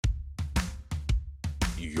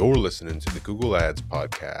You're listening to the Google Ads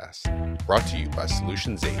Podcast, brought to you by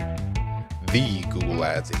Solutions 8, the Google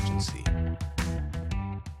Ads agency.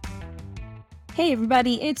 Hey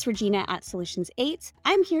everybody, it's Regina at Solutions 8.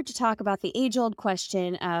 I'm here to talk about the age-old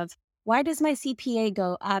question of why does my CPA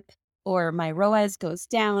go up or my ROAS goes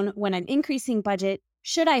down when I'm increasing budget?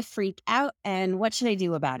 Should I freak out and what should I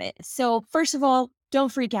do about it? So first of all,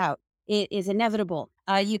 don't freak out. It is inevitable.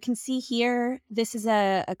 You can see here, this is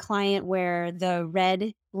a client where the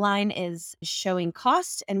red line is showing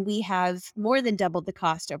cost, and we have more than doubled the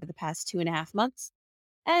cost over the past 2.5 months.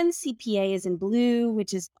 And CPA is in blue,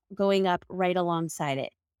 which is going up right alongside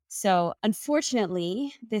it. So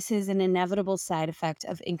unfortunately, this is an inevitable side effect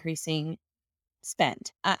of increasing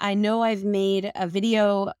spend. I know I've made a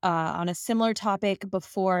video on a similar topic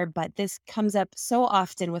before, but this comes up so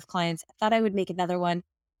often with clients. I thought I would make another one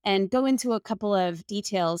and go into a couple of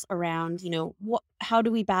details around, how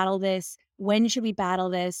do we battle this? When should we battle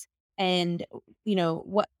this? And,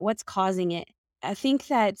 what's causing it? I think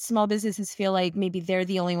that small businesses feel like maybe they're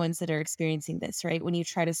the only ones that are experiencing this, right? When you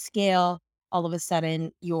try to scale, all of a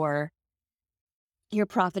sudden your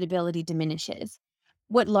profitability diminishes.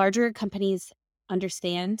 What larger companies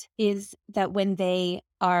understand is that when they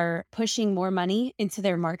are pushing more money into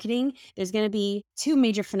their marketing, there's going to be two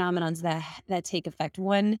major phenomenons that take effect.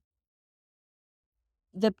 One,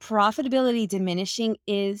 the profitability diminishing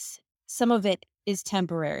is some of it is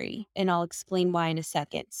temporary, and I'll explain why in a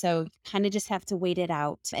second. So you kind of just have to wait it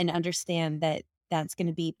out and understand that that's going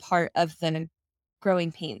to be part of the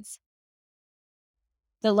growing pains.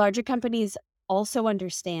 The larger companies also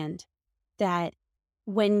understand that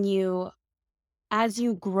as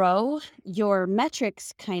you grow, your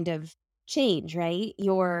metrics kind of change, right?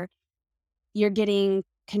 You're getting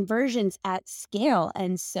conversions at scale.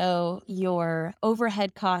 And so your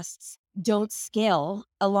overhead costs don't scale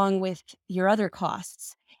along with your other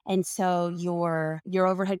costs. And so your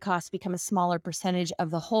overhead costs become a smaller percentage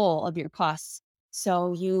of the whole of your costs.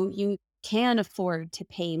 So you can afford to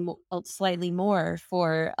pay slightly more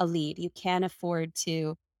for a lead. You can afford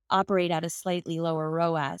to operate at a slightly lower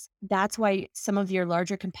ROAS. That's why some of your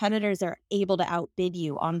larger competitors are able to outbid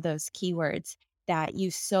you on those keywords that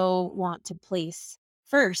you so want to place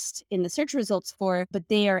first in the search results for, but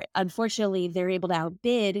they're able to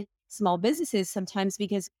outbid small businesses sometimes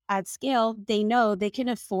because at scale, they know they can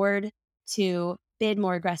afford to bid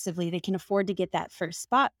more aggressively. They can afford to get that first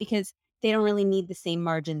spot because they don't really need the same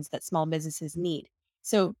margins that small businesses need.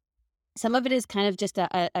 So some of it is kind of just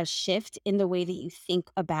a shift in the way that you think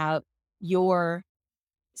about your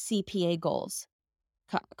CPA goals,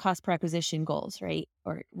 cost per acquisition goals, right?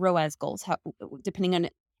 Or ROAS goals, depending on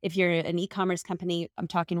if you're an e-commerce company, I'm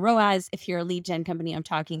talking ROAS. If you're a lead gen company, I'm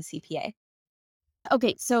talking CPA.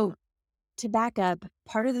 Okay, so to back up,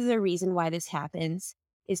 part of the reason why this happens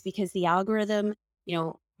is because the algorithm,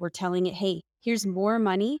 we're telling it, hey, here's more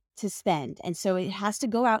money to spend. And so it has to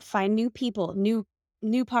go out, find new people,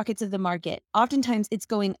 new pockets of the market. Oftentimes it's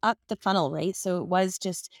going up the funnel, right? So it was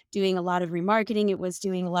just doing a lot of remarketing. It was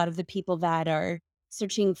doing a lot of the people that are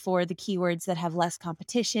searching for the keywords that have less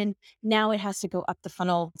competition. Now it has to go up the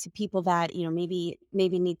funnel to people that, maybe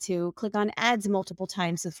need to click on ads multiple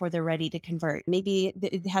times before they're ready to convert. Maybe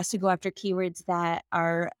it has to go after keywords that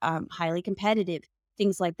are highly competitive,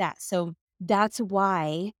 things like that. So that's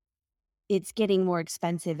why it's getting more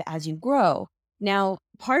expensive as you grow. Now,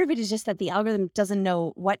 part of it is just that the algorithm doesn't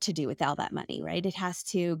know what to do with all that money, right? It has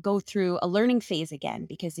to go through a learning phase again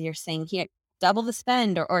because you're saying, here, double the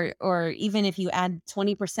spend, or even if you add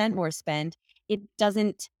 20% more spend, it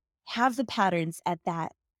doesn't have the patterns at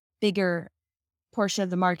that bigger portion of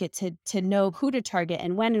the market to know who to target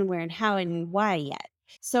and when and where and how and why yet.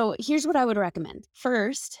 So here's what I would recommend.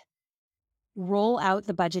 First, roll out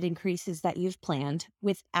the budget increases that you've planned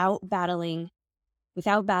without battling the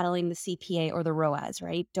CPA or the ROAS,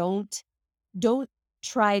 right? Don't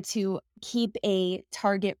try to keep a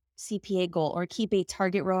target CPA goal or keep a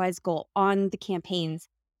target ROAS goal on the campaigns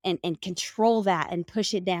and control that and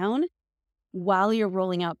push it down while you're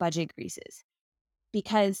rolling out budget increases,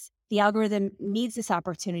 because the algorithm needs this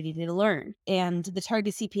opportunity to learn. And the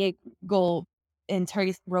target CPA goal and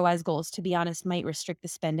target ROAS goals, to be honest, might restrict the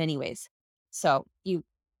spend anyways. So you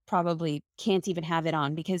probably can't even have it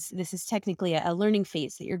on because this is technically a learning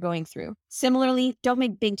phase that you're going through. Similarly, don't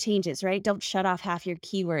make big changes, right? Don't shut off half your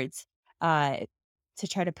keywords to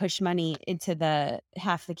try to push money into the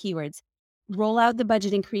half the keywords. Roll out the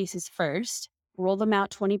budget increases first. Roll them out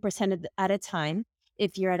 20% at a time.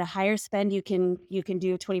 If you're at a higher spend, you can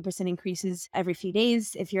do 20% increases every few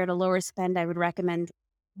days. If you're at a lower spend, I would recommend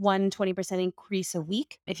 20% increase a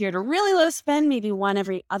week. If you're at a really low spend, maybe one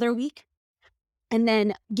every other week. And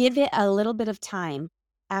then give it a little bit of time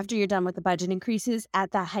after you're done with the budget increases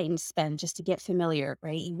at that heightened spend just to get familiar,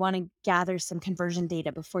 right? You want to gather some conversion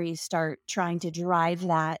data before you start trying to drive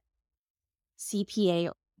that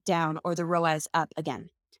CPA down or the ROAS up again.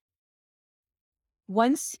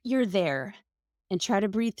 Once you're there, and try to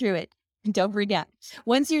breathe through it, don't forget.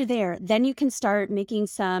 Once you're there, then you can start making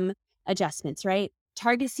some adjustments, right?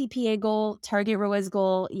 Target CPA goal, target ROAS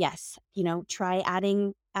goal. Yes, try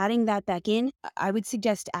adding that back in. I would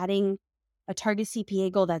suggest adding a target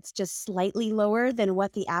CPA goal that's just slightly lower than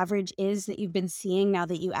what the average is that you've been seeing now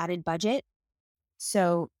that you added budget.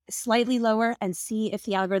 So slightly lower, and see if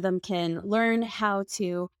the algorithm can learn how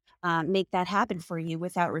to make that happen for you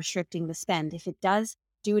without restricting the spend. If it does,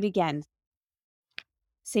 do it again.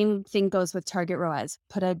 Same thing goes with target ROAS.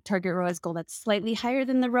 Put a target ROAS goal that's slightly higher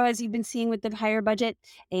than the ROAS you've been seeing with the higher budget,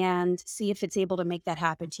 and see if it's able to make that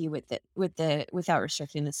happen to you without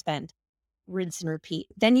restricting the spend. Rinse and repeat.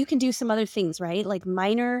 Then you can do some other things, right? Like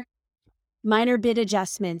minor bid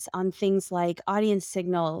adjustments on things like audience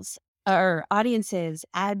signals or audiences,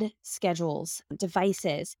 ad schedules,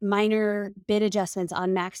 devices, minor bid adjustments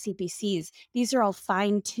on max CPCs. These are all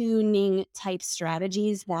fine-tuning type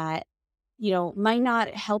strategies that might not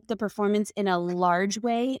help the performance in a large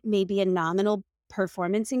way, maybe a nominal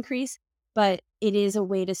performance increase, but it is a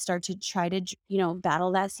way to start to try to,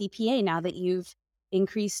 battle that CPA now that you've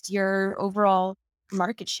increased your overall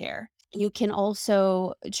market share. You can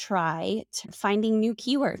also try finding new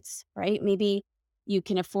keywords, right? Maybe you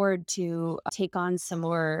can afford to take on some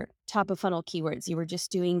more top of funnel keywords. You were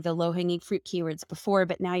just doing the low hanging fruit keywords before,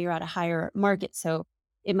 but now you're at a higher market. So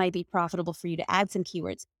it might be profitable for you to add some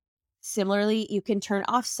keywords. Similarly, you can turn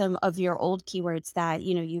off some of your old keywords that,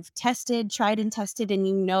 you've tried and tested,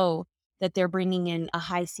 and that they're bringing in a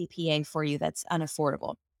high CPA for you that's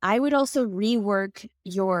unaffordable. I would also rework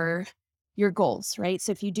your goals, right?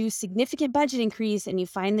 So if you do significant budget increase and you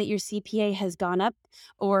find that your CPA has gone up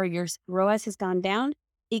or your ROAS has gone down,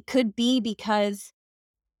 it could be because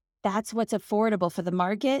that's what's affordable for the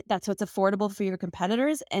market. That's what's affordable for your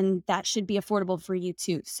competitors. And that should be affordable for you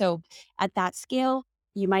too. So at that scale,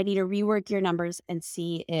 you might need to rework your numbers and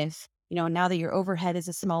see if, now that your overhead is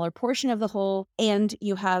a smaller portion of the whole and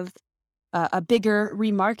you have a bigger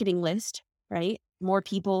remarketing list, right? More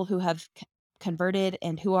people who have converted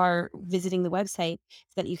and who are visiting the website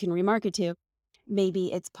that you can remarket to,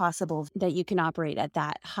 maybe it's possible that you can operate at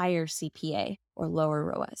that higher CPA or lower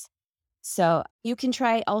ROAS. So you can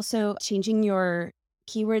try also changing your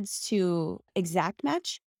keywords to exact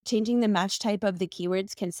match. Changing the match type of the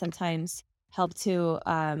keywords can sometimes help to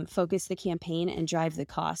focus the campaign and drive the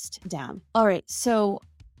cost down. All right, so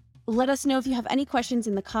let us know if you have any questions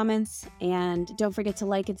in the comments, and don't forget to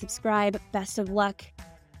like and subscribe. Best of luck.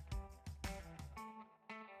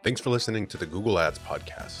 Thanks for listening to the Google Ads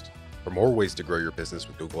podcast. For more ways to grow your business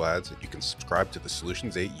with Google Ads, you can subscribe to the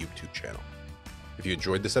Solutions 8 YouTube channel. If you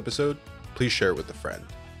enjoyed this episode, please share it with a friend.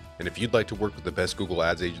 And if you'd like to work with the best Google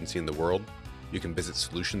Ads agency in the world, you can visit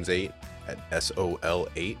Solutions 8 at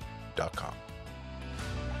sol8.com.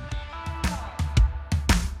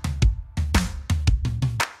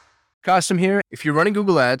 Kasim here. If you're running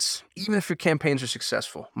Google Ads, even if your campaigns are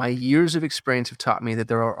successful, my years of experience have taught me that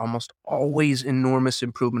there are almost always enormous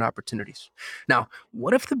improvement opportunities. Now,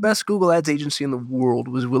 what if the best Google Ads agency in the world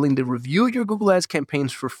was willing to review your Google Ads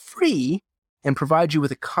campaigns for free and provide you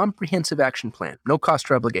with a comprehensive action plan, no cost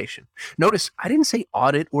or obligation? Notice, I didn't say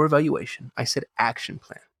audit or evaluation. I said action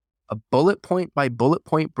plan. A bullet point by bullet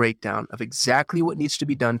point breakdown of exactly what needs to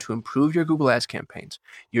be done to improve your Google Ads campaigns.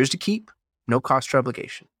 Yours to keep, no cost or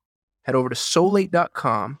obligation. Head over to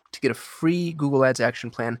sol8.com to get a free Google Ads action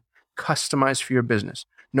plan customized for your business.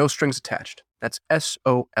 No strings attached. That's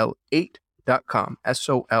sol8.com.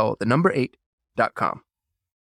 SOL, the number 8.com.